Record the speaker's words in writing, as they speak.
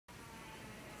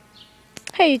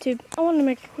Hey YouTube, I wanted to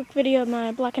make a quick video of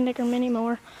my Black&Decker mini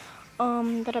mower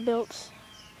that I built.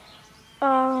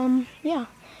 Yeah,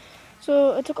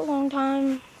 so it took a long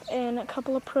time and a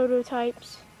couple of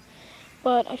prototypes,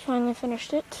 but I finally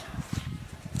finished it.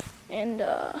 And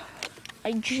I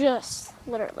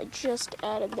literally just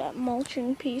added that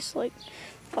mulching piece like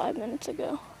 5 minutes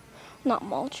ago. Not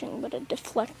mulching, but a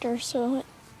deflector so it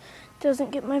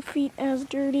doesn't get my feet as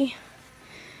dirty.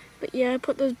 But yeah, I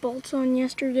put those bolts on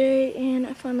yesterday, and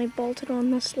I finally bolted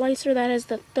on the slicer. That is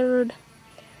the third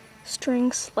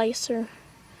string slicer.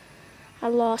 I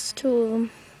lost 2 of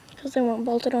them because they weren't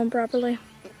bolted on properly.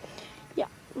 Yeah,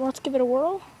 let's give it a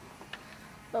whirl.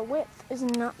 The width is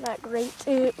not that great.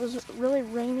 It was really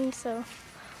rainy, so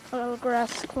the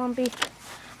grass is clumpy.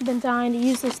 I've been dying to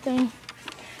use this thing.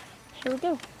 Here we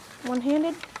go.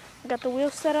 One-handed. I got the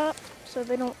wheels set up so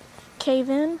they don't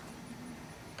cave in.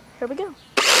 Here we go.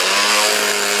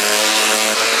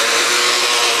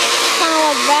 Kind of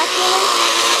like vacuuming.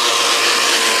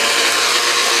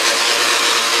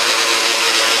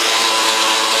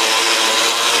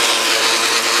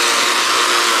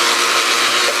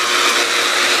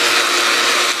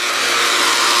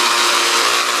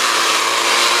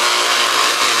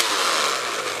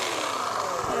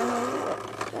 I don't know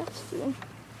what that's doing.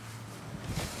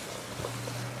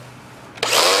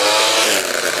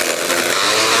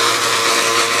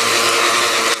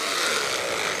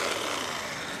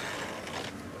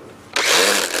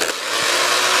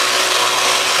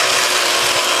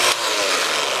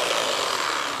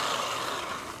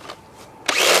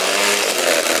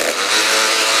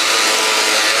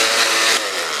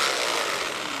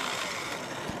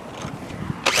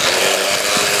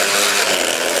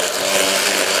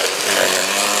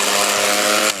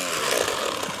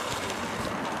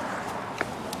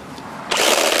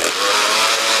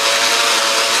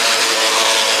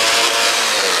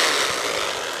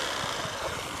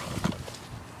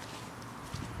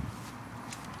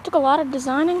 Took a lot of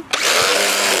designing.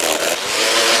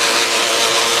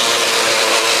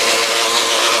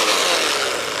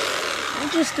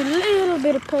 And just a little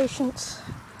bit of patience.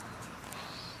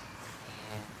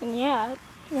 And yeah, it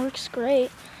works great.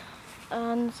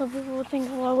 And some people would think,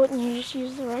 well, why wouldn't you just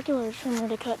use the regular trimmer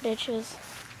to cut ditches?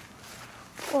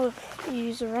 Well, if you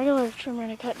use a regular trimmer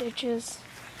to cut ditches,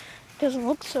 it doesn't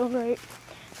look so great.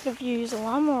 But if you use a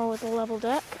lawnmower with a level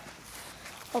deck,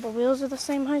 all the wheels are the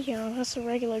same height. You know, that's a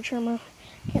regular trimmer.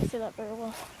 Can't see that very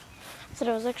well. So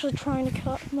I was actually trying to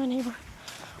cut. My neighbor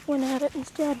went at it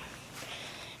instead.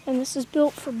 And this is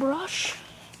built for brush.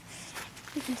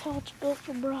 You can tell it's built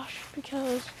for brush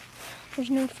because there's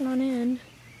no front end.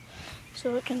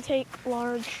 So it can take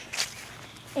large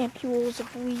ampules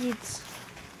of weeds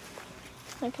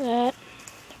like that,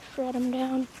 shred them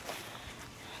down.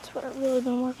 That's what I've really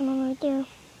been working on right there.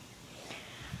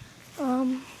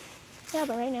 Yeah,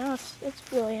 but right now it's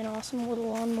really an awesome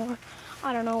little lawnmower.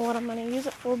 I don't know what I'm going to use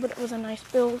it for, but it was a nice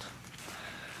build.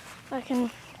 I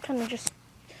can kind of just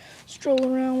stroll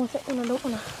around with it when I don't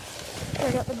want to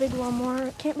drag out the big lawnmower.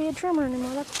 It can't be a trimmer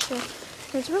anymore, that's for sure.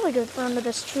 And it's really good for under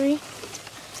this tree,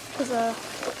 because it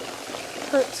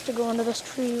hurts to go under this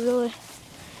tree, really.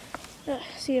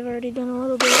 See, I've already done a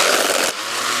little bit.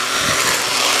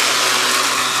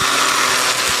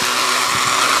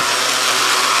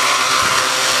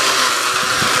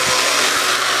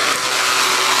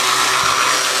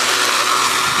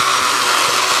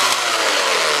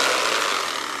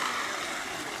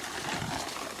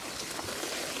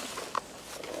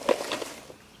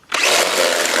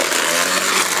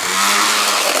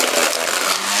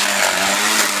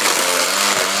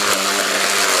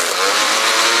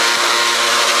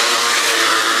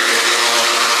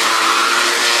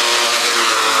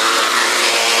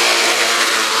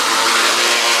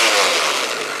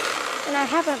 I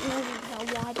haven't measured how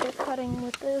wide they're cutting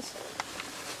with this.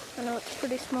 I know it's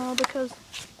pretty small because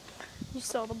you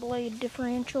saw the blade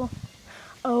differential.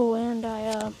 Oh, and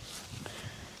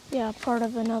yeah, part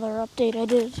of another update I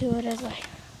did to it as I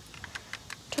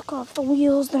took off the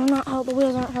wheels. The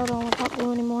wheels aren't held on with hot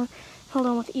glue anymore. Held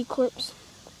on with E-clips.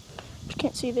 You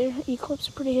can't see there. E-clips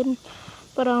are pretty hidden.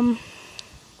 But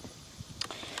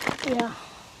yeah,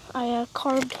 I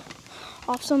carved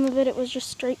off some of it. It was just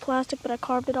straight plastic, but I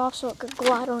carved it off so it could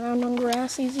glide around on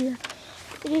grass easier.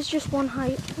 It is just one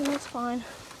height, and that's fine.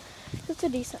 It's a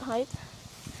decent height.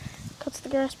 Cuts the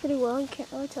grass pretty well, you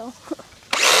can't really tell.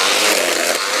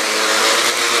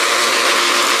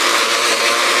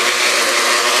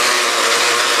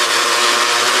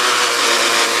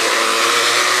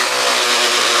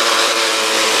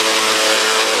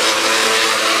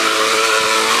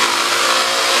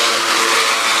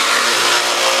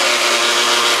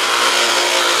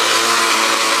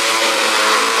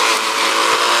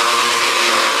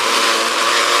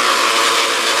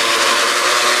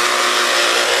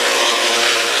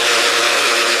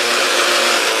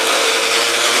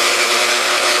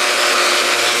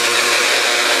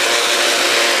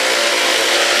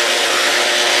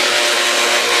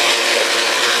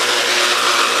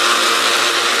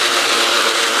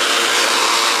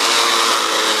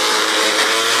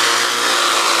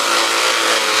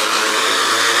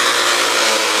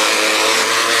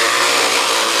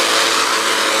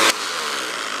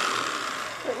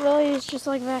 just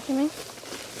like vacuuming.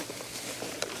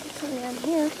 Something down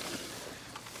here.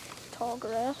 Tall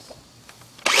grass.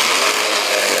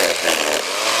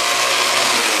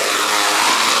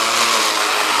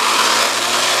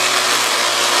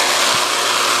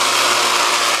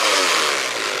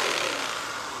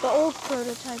 The old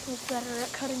prototype was better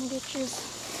at cutting ditches.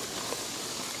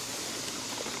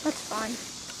 That's fine.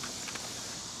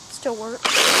 Still works.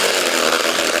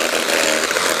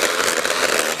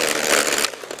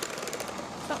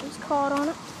 Something's caught on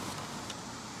it.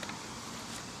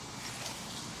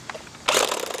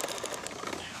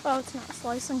 Oh, it's not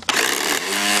slicing.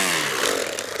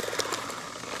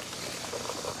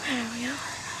 There we go.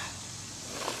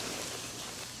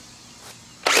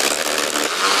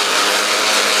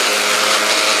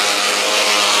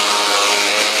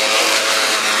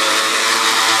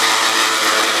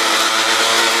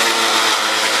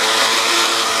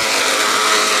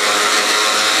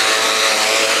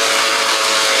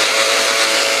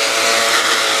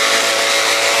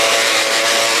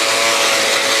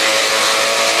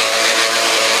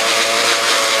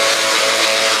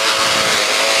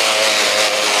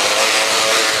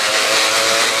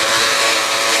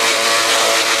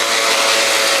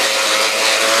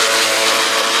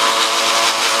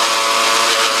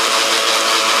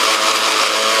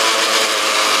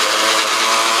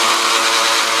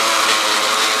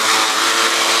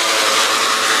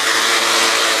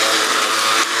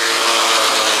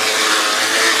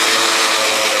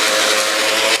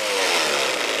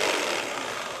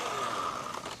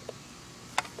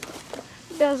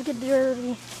 It does get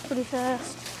dirty pretty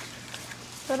fast,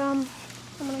 but I'm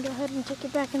gonna go ahead and take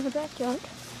it back in the backyard.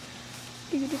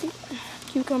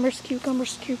 Cucumbers,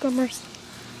 cucumbers, cucumbers,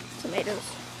 tomatoes.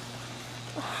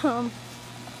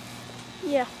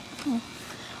 Yeah,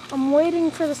 I'm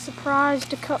waiting for the surprise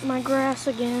to cut my grass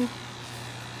again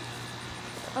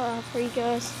for you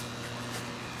guys.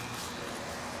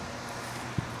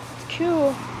 It's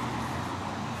cool.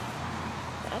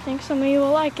 I think some of you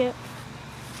will like it.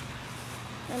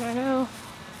 And I know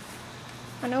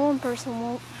one person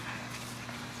won't.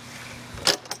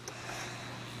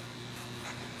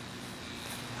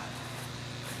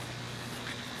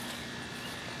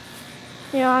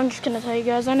 Yeah, I'm just gonna tell you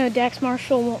guys. I know Dax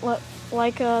Marshall won't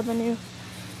like the new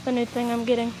thing I'm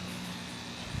getting.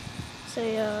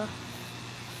 So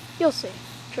you'll see.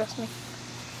 Trust me.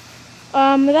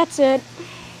 That's it.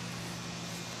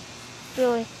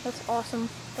 Really, that's awesome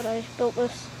that I built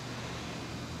this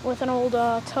with an old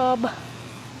tub,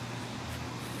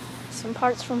 some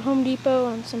parts from Home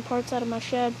Depot, and some parts out of my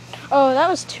shed. Oh, that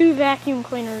was 2 vacuum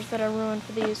cleaners that I ruined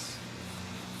for these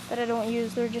that I don't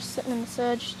use. They're just sitting in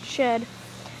the shed,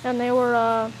 and they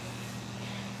were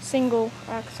single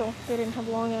axle. They didn't have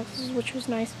long axles, which was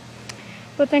nice.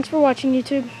 But thanks for watching,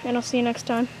 YouTube, and I'll see you next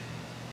time.